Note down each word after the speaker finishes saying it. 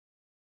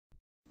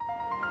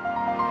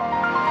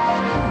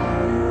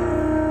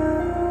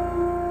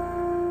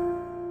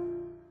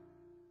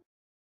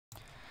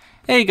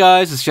Hey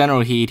guys, it's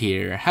Generalkidd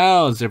here.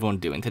 How's everyone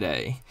doing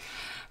today?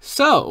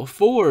 So,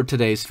 for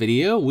today's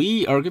video,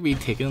 we are going to be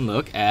taking a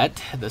look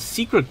at the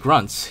secret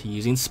grunts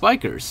using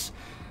spikers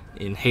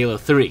in Halo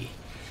 3.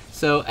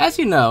 So, as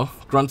you know,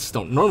 grunts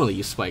don't normally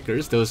use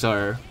spikers. Those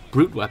are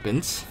brute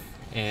weapons,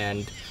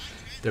 and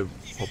they're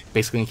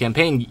basically in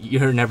campaign,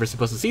 you're never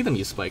supposed to see them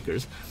use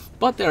spikers.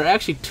 But there are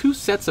actually two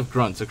sets of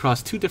grunts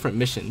across two different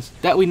missions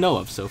that we know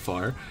of so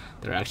far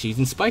that are actually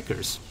using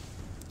spikers.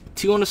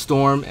 Two on the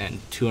Storm and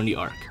two on the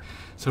Ark.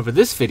 So for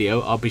this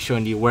video, I'll be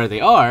showing you where they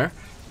are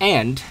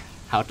and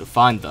how to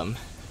find them.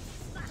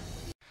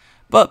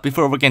 But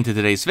before we get into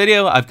today's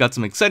video, I've got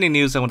some exciting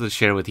news I wanted to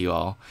share with you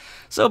all.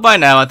 So by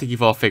now, I think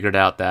you've all figured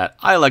out that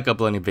I like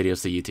uploading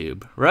videos to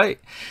YouTube, right?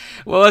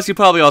 Well, as you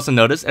probably also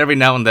noticed, every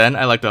now and then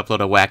I like to upload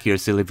a wacky or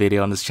silly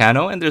video on this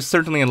channel, and there's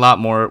certainly a lot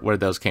more where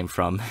those came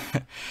from.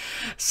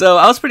 So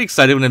I was pretty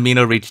excited when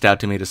Amino reached out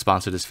to me to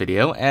sponsor this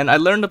video, and I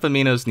learned of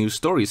Amino's new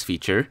stories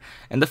feature,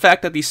 and the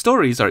fact that these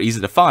stories are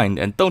easy to find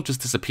and don't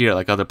just disappear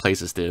like other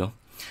places do.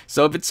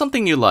 So if it's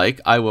something you like,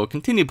 I will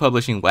continue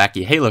publishing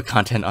wacky Halo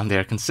content on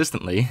there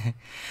consistently.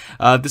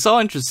 If this all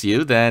interests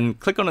you, then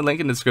click on the link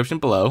in the description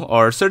below,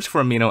 or search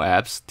for Amino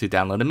apps to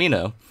download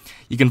Amino.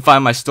 You can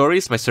find my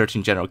stories by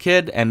searching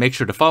Generalkidd, and make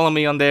sure to follow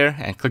me on there,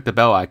 and click the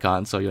bell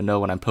icon so you'll know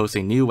when I'm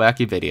posting new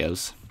wacky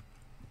videos.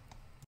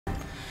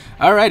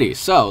 Alrighty,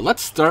 so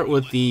let's start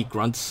with the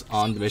grunts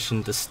on the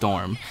mission to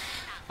Storm.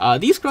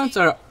 These grunts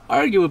are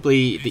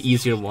arguably the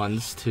easier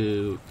ones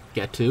to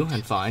get to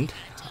and find.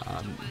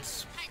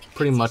 It's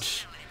pretty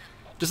much,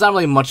 there's not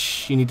really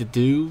much you need to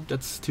do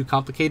that's too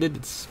complicated.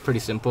 It's pretty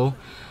simple.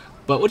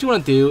 But what you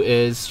want to do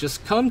is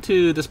just come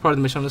to this part of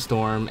the mission on the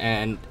Storm,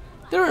 and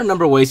there are a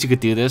number of ways you could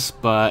do this,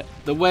 but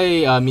the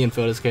way me and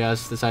Photos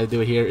Chaos decided to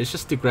do it here is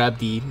just to grab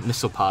the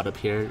missile pod up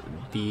here,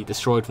 the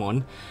destroyed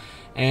one,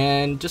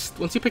 and just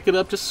once you pick it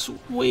up, just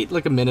wait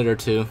like a minute or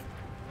two.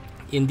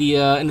 In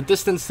the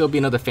distance, there'll be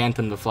another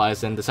Phantom that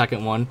flies in, the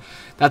second one.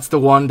 That's the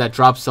one that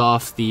drops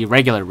off the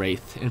regular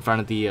Wraith in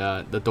front of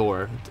the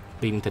door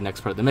leading to the next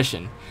part of the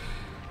mission.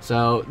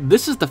 So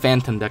this is the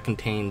Phantom that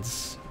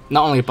contains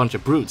not only a bunch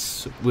of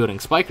brutes wielding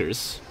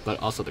spikers, but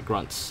also the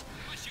grunts.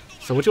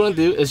 So what you want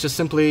to do is just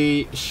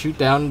simply shoot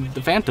down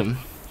the Phantom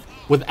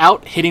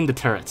without hitting the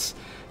turrets.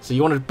 So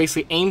you want to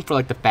basically aim for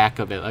like the back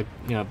of it, like,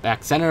 you know,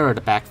 back center or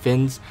the back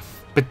fins,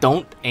 but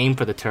don't aim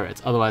for the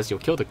turrets, otherwise you'll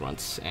kill the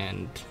grunts.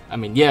 And I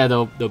mean, yeah,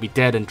 they'll be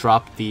dead and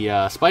drop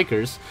the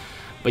spikers,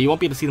 but you won't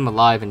be able to see them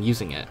alive and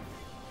using it.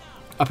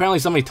 Apparently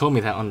somebody told me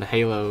that on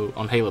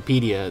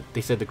Halopedia,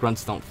 they said the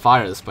grunts don't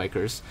fire the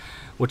spikers,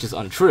 which is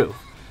untrue.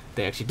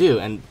 They actually do,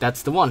 and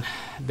that's the one.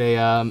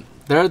 They're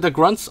the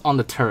grunts on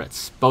the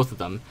turrets, both of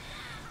them.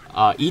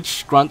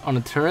 Each grunt on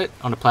the turret,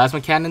 on the plasma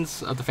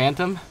cannons of the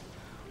Phantom,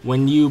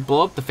 when you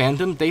blow up the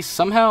Phantom, they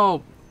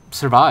somehow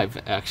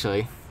survive,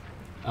 actually.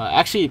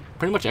 Actually,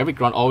 pretty much every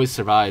grunt always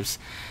survives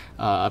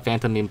a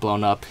Phantom being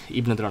blown up,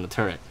 even if they're on the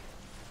turret.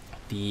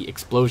 The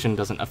explosion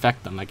doesn't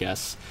affect them, I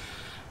guess.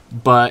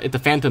 But if the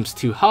Phantom's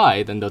too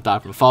high, then they'll die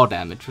from fall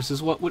damage, which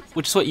is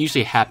what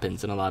usually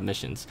happens in a lot of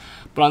missions.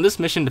 But on this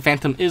mission, the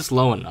Phantom is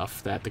low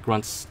enough that the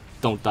grunts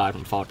don't die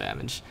from fall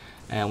damage.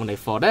 And when they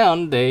fall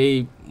down,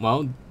 they're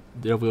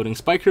wielding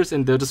spikers,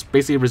 and they'll just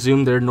basically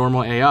resume their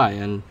normal AI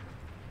and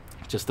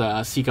just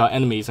seek out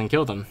enemies and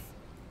kill them.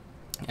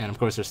 And of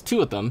course, there's two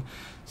of them,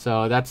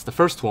 so that's the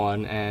first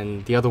one,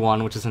 and the other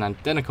one, which is an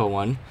identical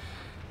one,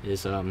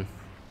 is will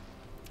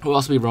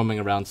also be roaming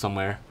around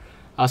somewhere.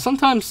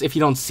 Sometimes, if you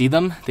don't see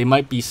them, they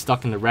might be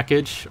stuck in the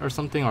wreckage or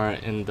something, or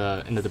in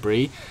the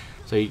debris.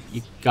 So you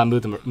gotta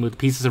move the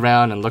pieces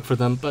around and look for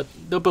them, but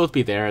they'll both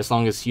be there as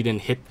long as you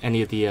didn't hit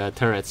any of the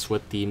turrets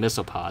with the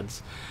missile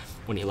pods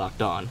when you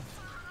locked on.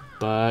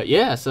 But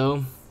yeah,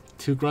 so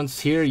two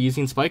grunts here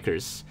using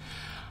spikers.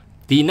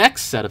 The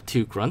next set of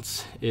two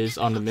grunts is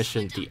on the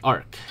mission the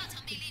Ark.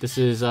 This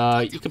is,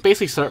 you can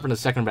basically start from the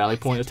second rally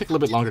point. It'll take a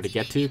little bit longer to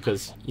get to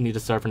because you need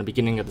to start from the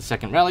beginning of the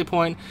second rally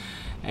point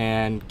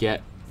and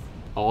get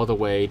all the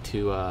way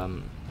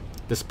to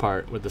this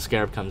part where the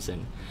Scarab comes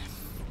in.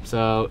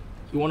 So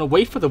you want to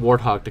wait for the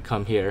Warthog to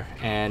come here,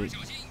 and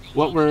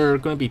what we're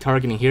going to be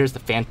targeting here is the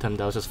Phantom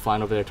that was just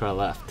flying over there to our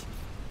left.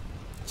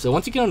 So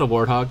once you get on the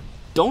Warthog,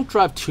 don't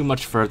drive too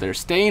much further.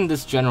 Stay in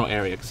this general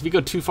area, because if you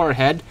go too far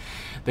ahead,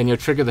 then you'll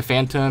trigger the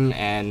Phantom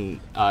and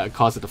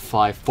cause it to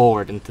fly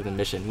forward into the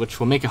mission,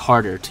 which will make it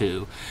harder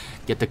to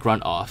get the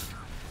grunt off.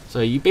 So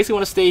you basically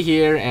want to stay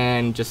here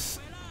and just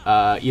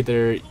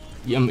either,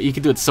 you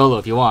can do it solo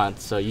if you want,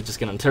 so you just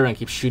get on turret and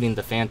keep shooting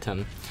the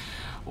Phantom,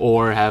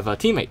 or have a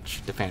teammate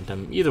shoot the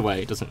Phantom. Either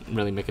way, it doesn't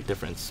really make a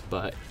difference,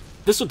 but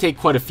this will take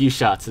quite a few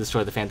shots to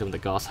destroy the Phantom with the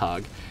Gauss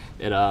Hog.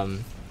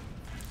 The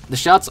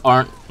shots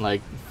aren't,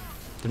 like,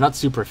 they're not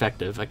super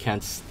effective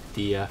against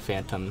the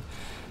Phantom,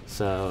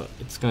 so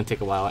it's going to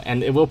take a while,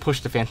 and it will push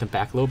the Phantom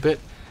back a little bit,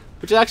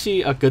 which is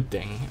actually a good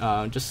thing.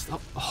 Just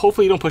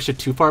hopefully you don't push it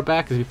too far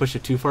back, because if you push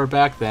it too far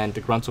back, then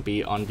the grunts will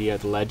be on the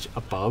ledge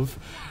above,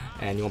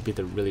 and you won't be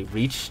able to really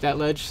reach that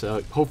ledge.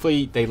 So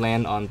hopefully they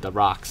land on the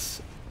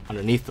rocks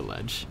underneath the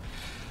ledge.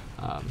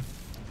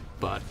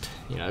 but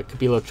you know, it could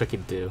be a little tricky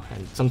to do,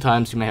 and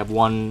sometimes you may have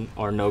one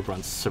or no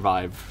grunts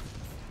survive.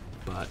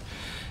 But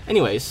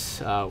anyways,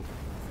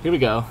 here we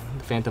go.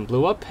 The Phantom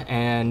blew up,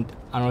 and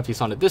I don't know if you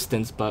saw in the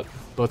distance, but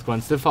both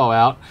grunts did fall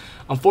out.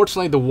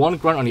 Unfortunately, the one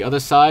grunt on the other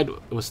side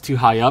was too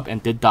high up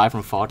and did die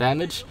from fall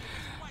damage,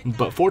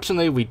 but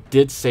fortunately we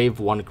did save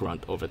one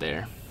grunt over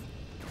there,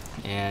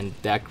 and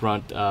that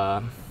grunt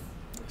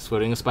is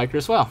wielding a spiker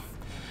as well.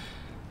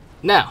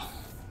 Now,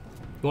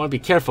 you want to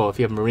be careful if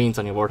you have Marines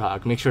on your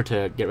Warthog. Make sure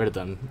to get rid of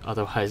them,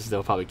 otherwise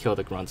they'll probably kill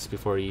the grunts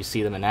before you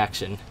see them in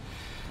action.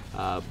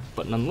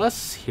 But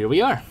nonetheless, here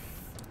we are.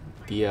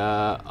 The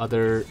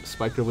other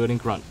spiker wielding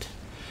grunt.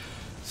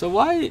 So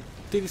why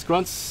do these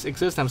grunts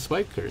exist and have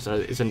spikers?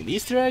 Is it an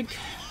Easter egg?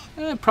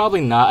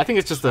 Probably not. I think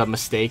it's just a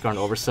mistake or an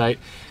oversight,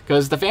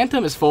 because the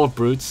Phantom is full of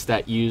brutes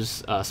that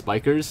use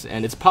spikers,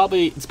 and it's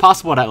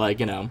possible that, like,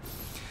 you know,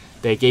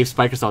 they gave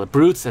spikers to all the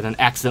brutes and then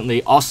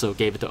accidentally also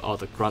gave it to all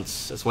the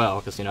grunts as well,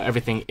 because, you know,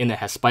 everything in it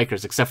has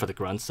spikers except for the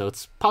grunts, so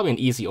it's probably an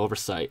easy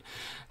oversight.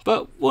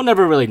 But we'll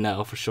never really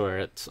know for sure.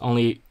 It's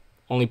only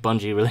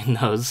Bungie really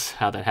knows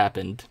how that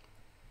happened.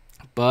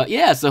 But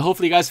yeah, so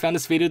hopefully you guys found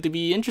this video to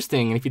be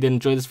interesting, and if you did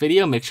enjoy this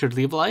video, make sure to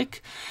leave a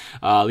like,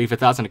 leave your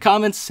thoughts in the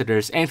comments. If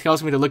there's anything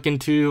else for me to look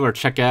into or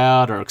check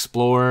out or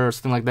explore or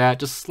something like that,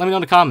 just let me know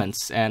in the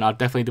comments, and I'll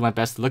definitely do my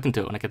best to look into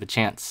it when I get the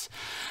chance.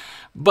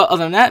 But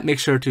other than that, make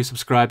sure to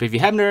subscribe if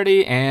you haven't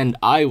already, and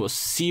I will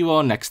see you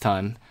all next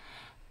time.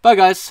 Bye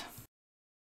guys!